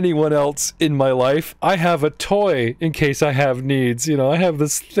isn't anyone else in my life. I have a toy in case I have needs. You know, I have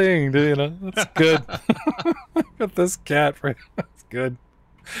this thing. You know, that's good. Got this cat. Right? That's good.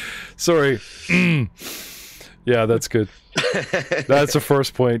 Sorry. Yeah, that's good. That's the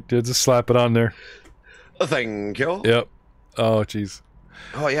first point. Dude, just slap it on there. Thank you. Yep. Oh, jeez.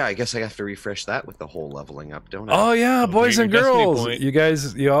 Oh, yeah, I guess I have to refresh that with the whole leveling up, don't I? Oh, yeah, boys and girls. You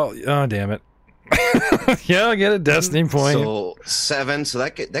guys, you all, oh, damn it. Yeah, I'll get a destiny point. So 7, so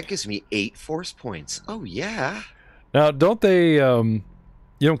that gives me 8 force points. Oh, yeah. Now, don't they, you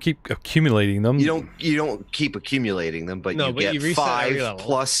don't keep accumulating them. You don't keep accumulating them, but you get you 5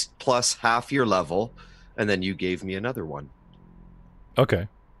 plus half your level, and then you gave me another one. Okay.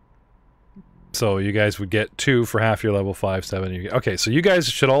 So you guys would get 2 for half your level, 5, 7. Okay, so you guys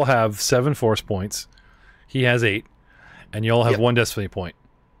should all have 7 force points. He has 8, and you all have 1 destiny point.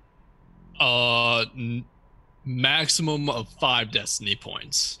 Maximum of 5 destiny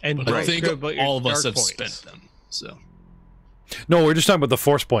points. And but I think all of us have points. spent them. So No, we're just talking about the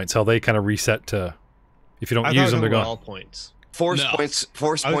force points, how they kind of reset to, if you don't use them, they're gone. All points. Force points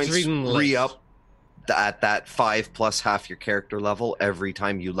re-up at that 5 plus half your character level every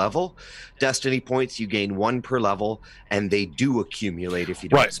time you level. Destiny points, you gain 1 per level, and they do accumulate if you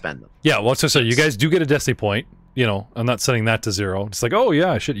don't spend them. Yeah, well, so you guys do get a destiny point. You know, I'm not setting that to 0. It's like, oh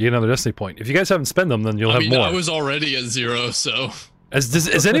yeah, I should get another destiny point. If you guys haven't spent them, then you'll have more. I was already at 0, so.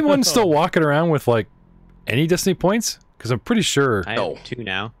 Is anyone still walking around with like any destiny points? Because I'm pretty sure. I have 2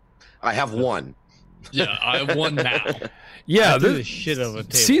 now. I have 1. Yeah, I have 1 now. Yeah, the shit of a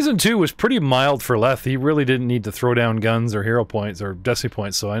table. Season 2 was pretty mild for Leth. He really didn't need to throw down guns or hero points or destiny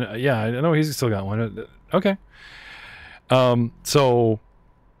points. So I know he's still got 1. Okay. So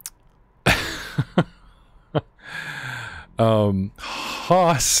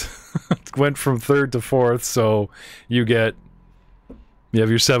Haas went from 3rd to 4th, so you have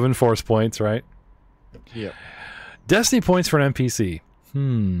your 7 force points, right? Yeah. Destiny points for an NPC.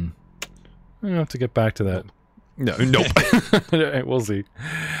 I have to get back to that. No, nope. We'll see.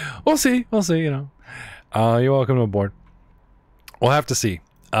 You know, you're welcome to board. We'll have to see.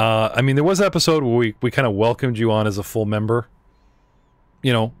 I mean, there was an episode where we kind of welcomed you on as a full member,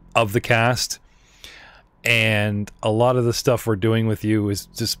 you know, of the cast, and a lot of the stuff we're doing with you is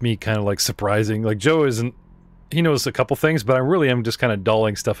just me kind of like surprising. Like Joe isn't. He knows a couple things, but I really am just kind of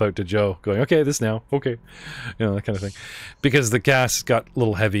dulling stuff out to Joe, going, okay, this now, okay, you know, that kind of thing, because the cast got a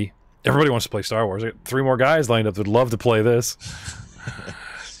little heavy. Everybody wants to play Star Wars. I got 3 more guys lined up that would love to play this.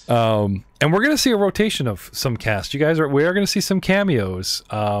 And we're going to see a rotation of some cast. We are going to see some cameos.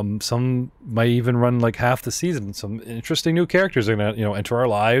 Some might even run like half the season. Some interesting new characters are going to, you know, enter our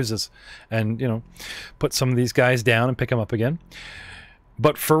lives and, you know, put some of these guys down and pick them up again.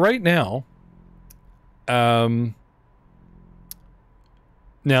 But for right now, now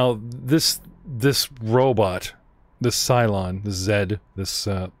this robot, this Cylon, this Zed, this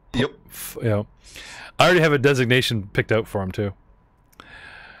Yep. You know, I already have a designation picked out for him too.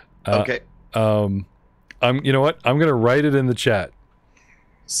 Okay. You know what? I'm gonna write it in the chat.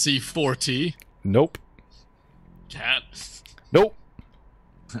 C4T. Nope. Cat. Nope.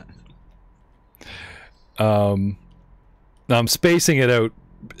 Now I'm spacing it out.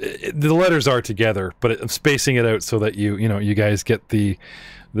 The letters are together, but I'm spacing it out so that you guys get the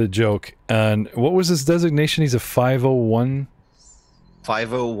joke. And what was his designation? He's a 501.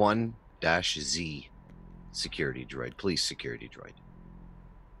 501-Z security droid, police security droid.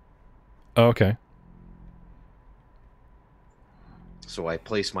 Oh, okay. So I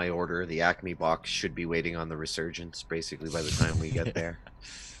place my order. The Acme box should be waiting on the Resurgence basically by the time we get there.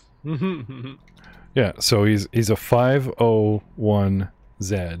 Yeah, so he's a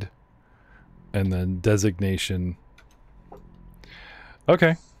 501Z and then designation.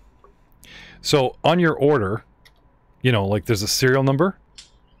 Okay. So on your order, you know, like there's a serial number,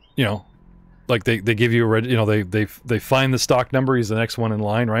 you know, like they give you a red, you know, they find the stock number, he's the next one in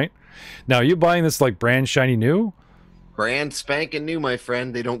line, right? Now, are you buying this like brand shiny new? Brand spanking new, my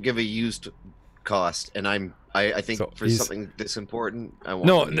friend. They don't give a used cost, and I think So for he's- something this important, I want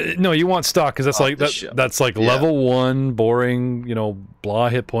No, them to- no, you want stock because that's Off like the that, shelf. that's like Yeah. level 1 boring, blah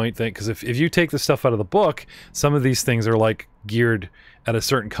hit point thing. Because if you take the stuff out of the book, some of these things are like geared at a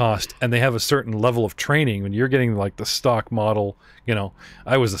certain cost, and they have a certain level of training. When you're getting like the stock model,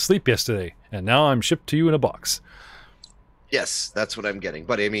 I was asleep yesterday, and now I'm shipped to you in a box. Yes, that's what I'm getting.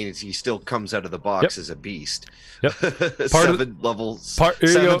 But I mean, he still comes out of the box Yep. as a beast. Yep. Seventh level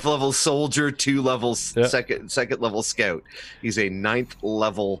soldier, 2 levels, Yeah. second level scout. He's a 9th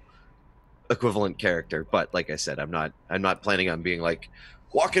level equivalent character. But like I said, I'm not planning on being like,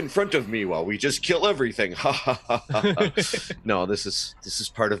 walk in front of me while we just kill everything. Ha ha ha ha. No, this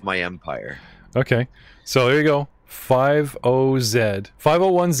is part of my empire. Okay, so there you go.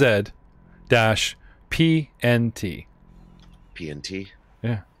 501Z dash PNT. PNT.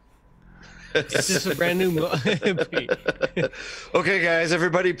 Yeah. It's just a brand new. Okay, guys,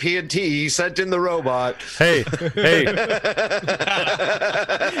 everybody, PNT. He sent in the robot. Hey,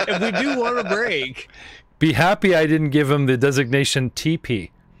 If we do want a break, be happy I didn't give him the designation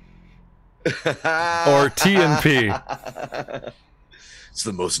TP or TNP. It's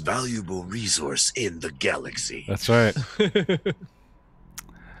the most valuable resource in the galaxy. That's right.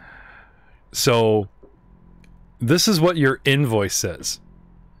 So, this is what your invoice says.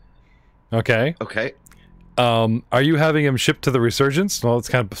 Okay. Okay. Are you having him shipped to the Resurgence? Well, it's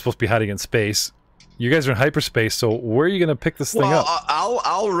kind of supposed to be hiding in space. You guys are in hyperspace, so where are you going to pick this thing Well, up?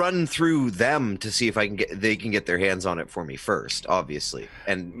 I'll run through them to see if they can get their hands on it for me first, obviously.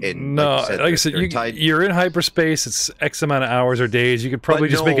 And No, like like I said, they're tied- you're in hyperspace. It's X amount of hours or days. You could probably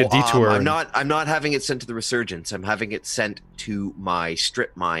But just make a no, detour. I'm not having it sent to the Resurgence. I'm having it sent to my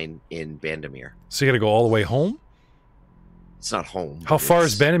strip mine in Bandamere. So you got to go all the way home? It's not home. How far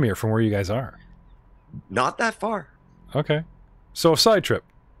is It's Bandamere from where you guys are? Not that far. Okay. So a side trip.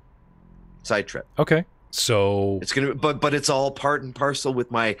 Side trip. Okay. So It's gonna, but it's all part and parcel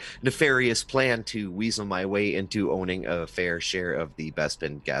with my nefarious plan to weasel my way into owning a fair share of the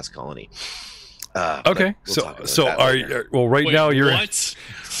Bespin gas colony. But okay. we'll talk about So that are later. you, well right Wait, now you're what?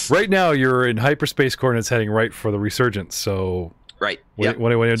 right now you're in hyperspace coordinates heading right for the Resurgence. So right. what, Yep. what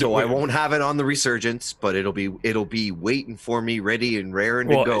do you do? So I won't have it on the Resurgence, but it'll be waiting for me, ready and raring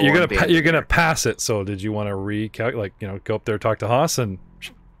to Well, go. you're on gonna Bandamere. pass it. So did you want to go up there, talk to Haas, and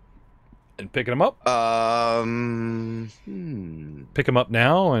picking him up? Pick him up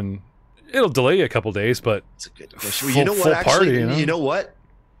now, and it'll delay you a couple days, but That's a good question. Well, you know full what? Actually, party, you know what?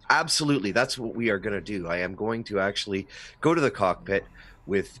 Absolutely, that's what we are going to do. I am going to actually go to the cockpit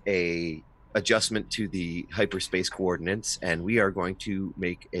with a adjustment to the hyperspace coordinates, and we are going to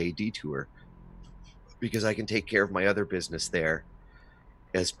make a detour because I can take care of my other business there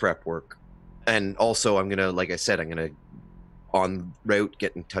as prep work. And also, I'm gonna, like I said, I'm gonna en route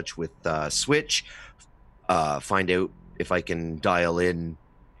get in touch with Switch, find out if I can dial in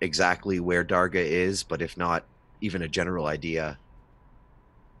exactly where Darga is, but if not, even a general idea.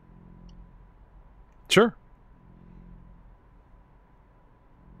 sure.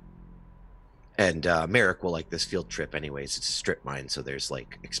 And Merrick will like this field trip anyways. It's a strip mine, so there's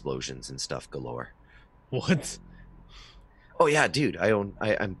like explosions and stuff galore. what? Oh yeah, dude,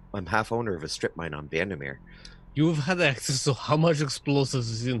 I'm half owner of a strip mine on Bandamere. You've had access to how much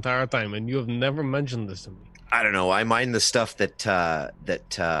explosives this entire time, and you have never mentioned this to me. I don't know. I mine the stuff that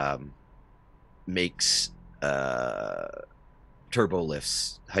makes turbo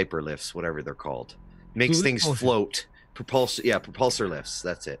lifts, hyper lifts, whatever they're called. Makes Fluid things motion. float. Propulsor lifts.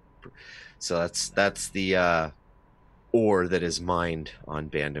 That's it. So that's the ore that is mined on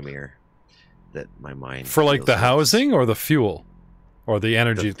Bandamere. That my mine For like deals the with. housing or the fuel or the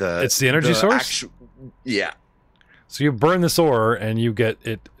energy. It's the energy source. Yeah. So you burn this ore and you get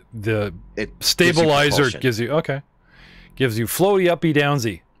it. The It stabilizer gives you propulsion. gives you floaty uppy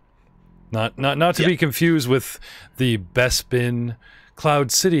downsy. Not to Yeah. be confused with the Bespin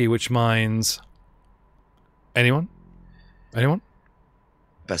Cloud City, which mines. Anyone?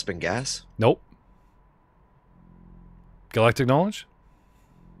 Bespin gas. Nope. Galactic knowledge?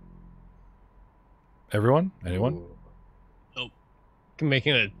 Everyone? Anyone? Can make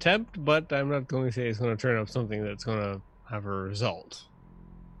an attempt, but I'm not going to say it's going to turn up something that's going to have a result.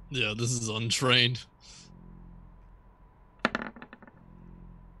 Yeah, this is untrained.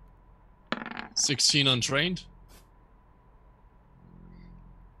 16 untrained.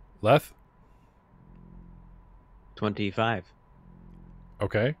 Leth? 25.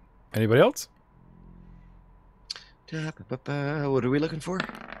 Okay. Anybody else? What are we looking for?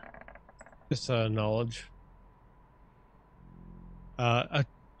 Just knowledge. A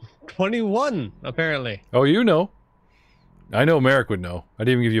 21, apparently. Oh, you know. I know Merrick would know. I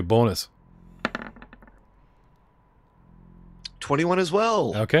didn't even give you a bonus. 21 as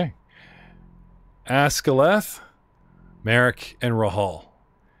well. Okay. Askaleth, Merrick, and Rahal.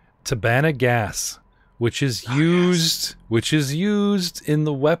 Tabana gas, which is used in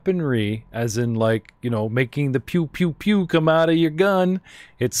the weaponry, as in, like, you know, making the pew pew pew come out of your gun.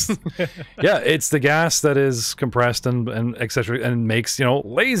 It's it's the gas that is compressed and etc. and makes, you know,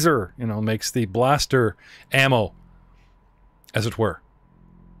 laser, you know, makes the blaster ammo, as it were.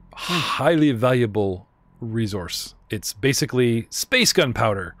 Highly valuable resource. It's basically space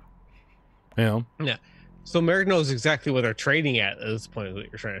gunpowder. You know? Yeah. So Merrick knows exactly what they're trading at this point, is what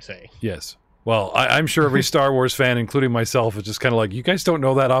you're trying to say. Yes. Well, I'm sure every Star Wars fan, including myself, is just kind of like, you guys don't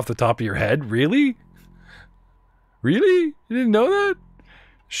know that off the top of your head? Really? Really? You didn't know that?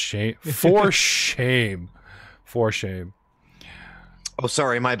 Shame. For shame. For shame. Oh,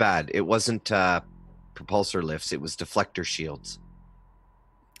 sorry, my bad. It wasn't propulsor lifts. It was deflector shields.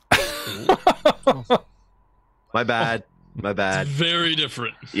 My bad. My bad. Very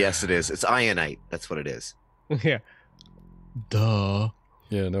different. Yes, it is. It's ionite. That's what it is. Yeah. Duh.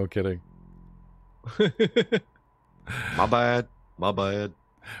 Yeah, no kidding. My bad. My bad.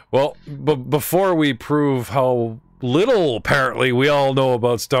 Well, before we prove how little apparently we all know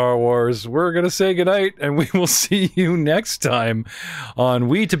about Star Wars, we're going to say goodnight, and we will see you next time on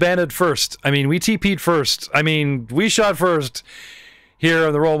We Tabanned First. I mean, we TP'd first. I mean, we shot first here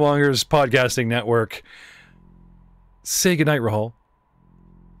on the Mongers Podcasting Network. Say goodnight, Rahal.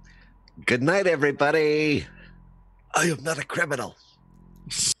 Good night, everybody. I am not a criminal.